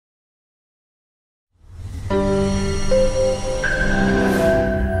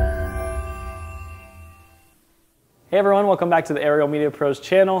Hey everyone, welcome back to the Aerial Media Pros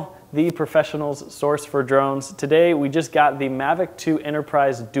channel, the professionals source for drones. Today we just got the Mavic 2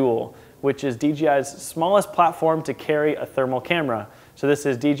 Enterprise Dual, which is DJI's smallest platform to carry a thermal camera. So this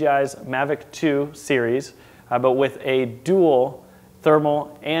is DJI's Mavic 2 series, but with a dual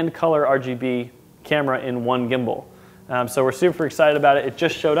thermal and color RGB camera in one gimbal. So we're super excited about it. It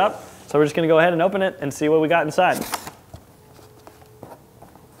just showed up, so we're just gonna go ahead and open it and see what we got inside.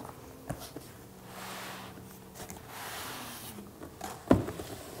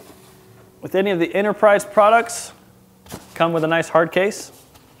 With any of the Enterprise products, come with a nice hard case.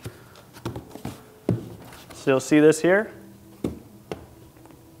 So you'll see this here.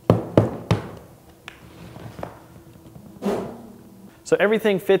 So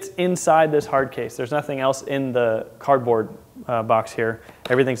everything fits inside this hard case. There's nothing else in the cardboard box here.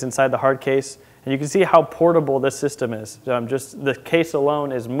 Everything's inside the hard case. And you can see how portable this system is. Just the case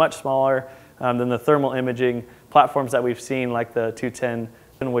alone is much smaller than the thermal imaging platforms that we've seen, like the 210,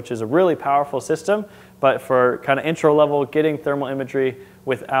 which is a really powerful system, but for kind of intro level, getting thermal imagery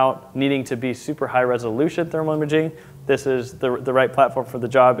without needing to be super high resolution thermal imaging, this is the right platform for the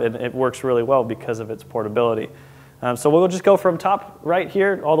job, and it works really well because of its portability. So we'll just go from top right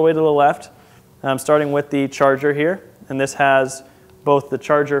here all the way to the left, starting with the charger here. And this has both the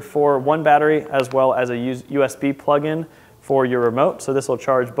charger for one battery as well as a USB plug-in for your remote. So this will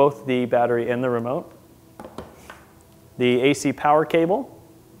charge both the battery and the remote. The AC power cable,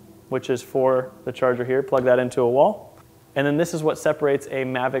 which is for the charger here, plug that into a wall. And then this is what separates a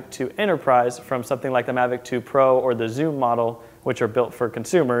Mavic 2 Enterprise from something like the Mavic 2 Pro or the Zoom model, which are built for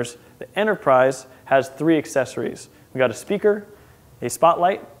consumers. The Enterprise has 3 accessories. We got a speaker, a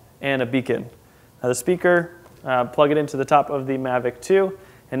spotlight, and a beacon. Now the speaker, plug it into the top of the Mavic 2,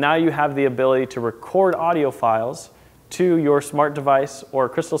 and now you have the ability to record audio files to your smart device or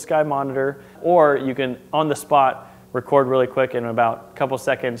Crystal Sky monitor, or you can, on the spot, record really quick, in about a couple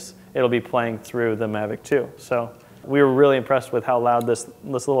seconds it'll be playing through the Mavic 2. So we were really impressed with how loud this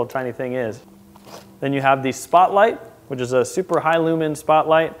little tiny thing is. Then you have the spotlight, which is a super high lumen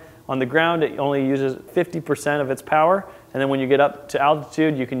spotlight. On the ground it only uses 50% of its power, and then when you get up to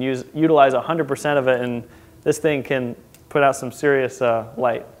altitude you can utilize 100% of it, and this thing can put out some serious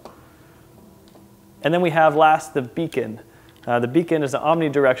light. And then we have last the beacon. The beacon is an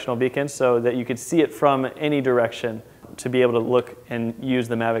omnidirectional beacon, so that you could see it from any direction to be able to look and use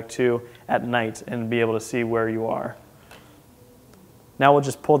the Mavic 2 at night and be able to see where you are. Now we'll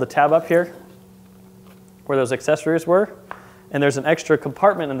just pull the tab up here where those accessories were, and there's an extra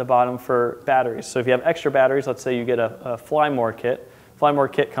compartment in the bottom for batteries. So if you have extra batteries, let's say you get a Flymore kit. Flymore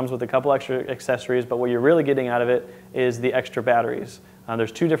kit comes with a couple extra accessories, but what you're really getting out of it is the extra batteries.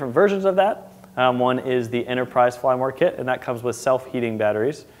 There's 2 different versions of that. One is the Enterprise Flymore kit, and that comes with self-heating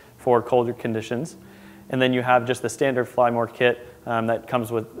batteries for colder conditions. And then you have just the standard Flymore kit that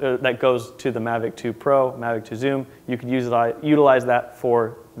comes with, that goes to the Mavic 2 Pro, Mavic 2 Zoom. You could utilize that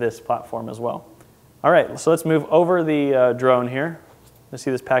for this platform as well. All right, so let's move over the drone here. Let's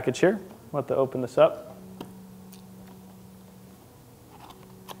see this package here. I'll have to open this up.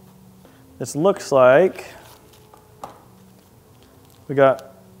 This looks like we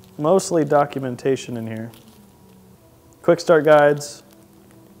got mostly documentation in here. Quick start guides,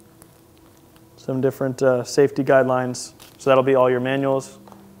 some different safety guidelines. So that'll be all your manuals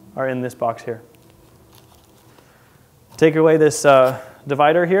are in this box here. Take away this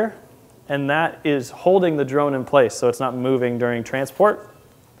divider here, and that is holding the drone in place so it's not moving during transport.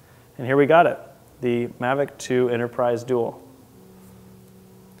 And here we got it, the Mavic 2 Enterprise Dual.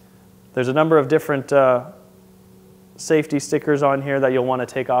 There's a number of different safety stickers on here that you'll want to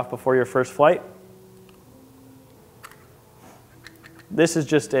take off before your first flight. This is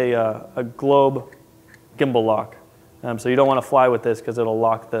just a globe gimbal lock. So you don't want to fly with this because it'll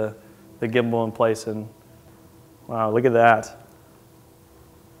lock the gimbal in place. And wow, look at that.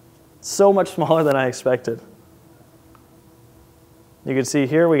 So much smaller than I expected. You can see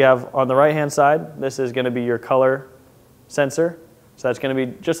here we have on the right hand side, this is going to be your color sensor. So that's going to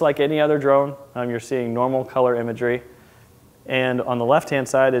be just like any other drone. You're seeing normal color imagery. And on the left-hand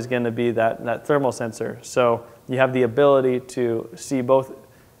side is going to be that thermal sensor. So you have the ability to see both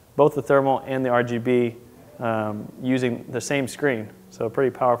the thermal and the RGB using the same screen. So a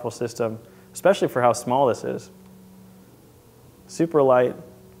pretty powerful system, especially for how small this is. Super light,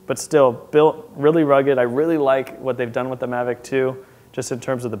 but still built really rugged. I really like what they've done with the Mavic 2, just in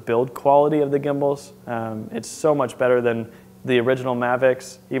terms of the build quality of the gimbals. It's so much better than the original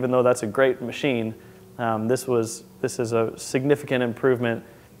Mavics, even though that's a great machine. This is a significant improvement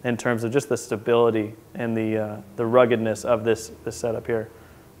in terms of just the stability and the ruggedness of this setup here.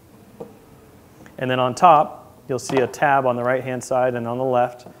 And then on top, you'll see a tab on the right-hand side and on the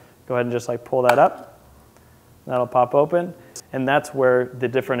left. Go ahead and just like pull that up. That'll pop open, and that's where the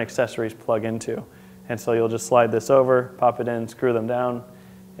different accessories plug into. And so you'll just slide this over, pop it in, screw them down,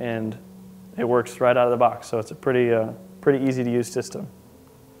 and it works right out of the box. So it's a pretty easy to use system.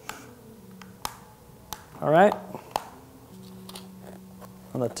 All right.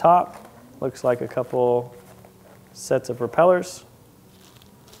 On the top, looks like a couple sets of propellers.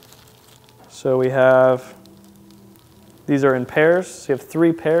 So we have, these are in pairs, so you have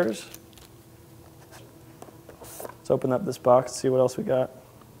 3 pairs. Let's open up this box, see what else we got.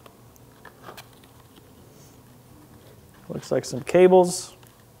 Looks like some cables.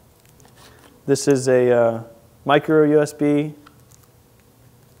 This is a micro USB,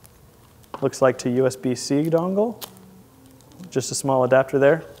 looks like to USB-C dongle. Just a small adapter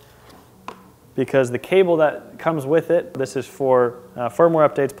there. Because the cable that comes with it, this is for firmware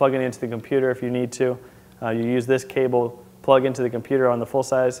updates, plugging into the computer if you need to. You use this cable, plug into the computer on the full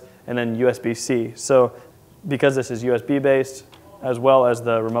size, and then USB-C. So because this is USB based, as well as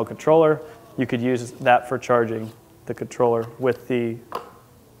the remote controller, you could use that for charging the controller with the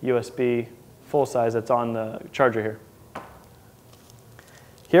USB full size that's on the charger here.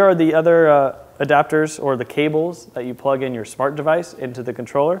 Here are the other adapters or the cables that you plug in your smart device into the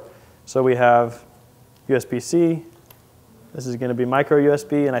controller. So we have USB-C, this is going to be micro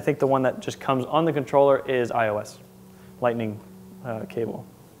USB, and I think the one that just comes on the controller is iOS, lightning cable.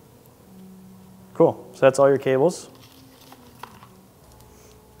 Cool, so that's all your cables.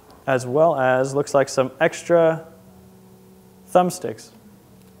 As well as, looks like some extra thumbsticks.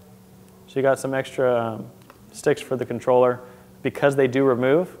 So you got some extra sticks for the controller. Because they do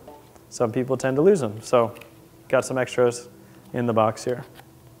remove, some people tend to lose them. So got some extras in the box here.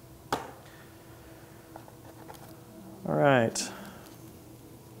 All right.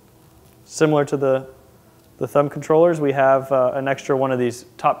 Similar to the thumb controllers, we have an extra one of these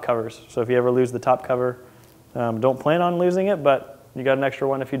top covers. So if you ever lose the top cover, don't plan on losing it, but you got an extra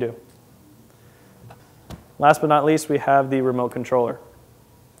one if you do. Last but not least, we have the remote controller.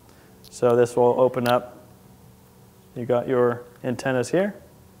 So this will open up. You got your antennas here.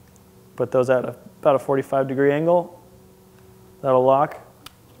 Put those at about a 45-degree angle. That'll lock.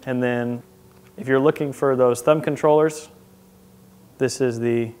 And then if you're looking for those thumb controllers, this is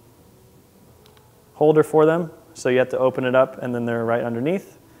the holder for them. So you have to open it up, and then they're right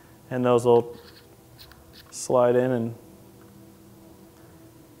underneath. And those will slide in and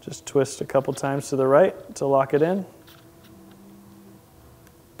just twist a couple times to the right to lock it in.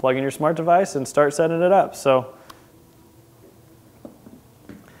 Plug in your smart device and start setting it up. So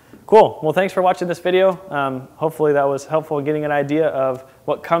cool. Well, thanks for watching this video. Hopefully that was helpful in getting an idea of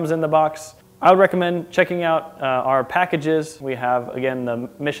what comes in the box. I would recommend checking out our packages. We have, again, the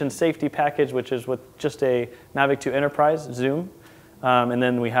mission safety package, which is with just a Mavic 2 Enterprise Zoom. And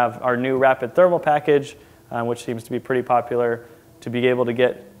then we have our new rapid thermal package, which seems to be pretty popular, to be able to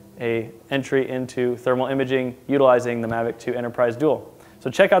get an entry into thermal imaging utilizing the Mavic 2 Enterprise Dual. So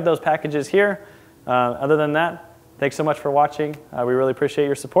check out those packages here. Other than that, thanks so much for watching. We really appreciate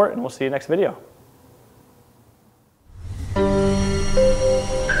your support, and we'll see you next video.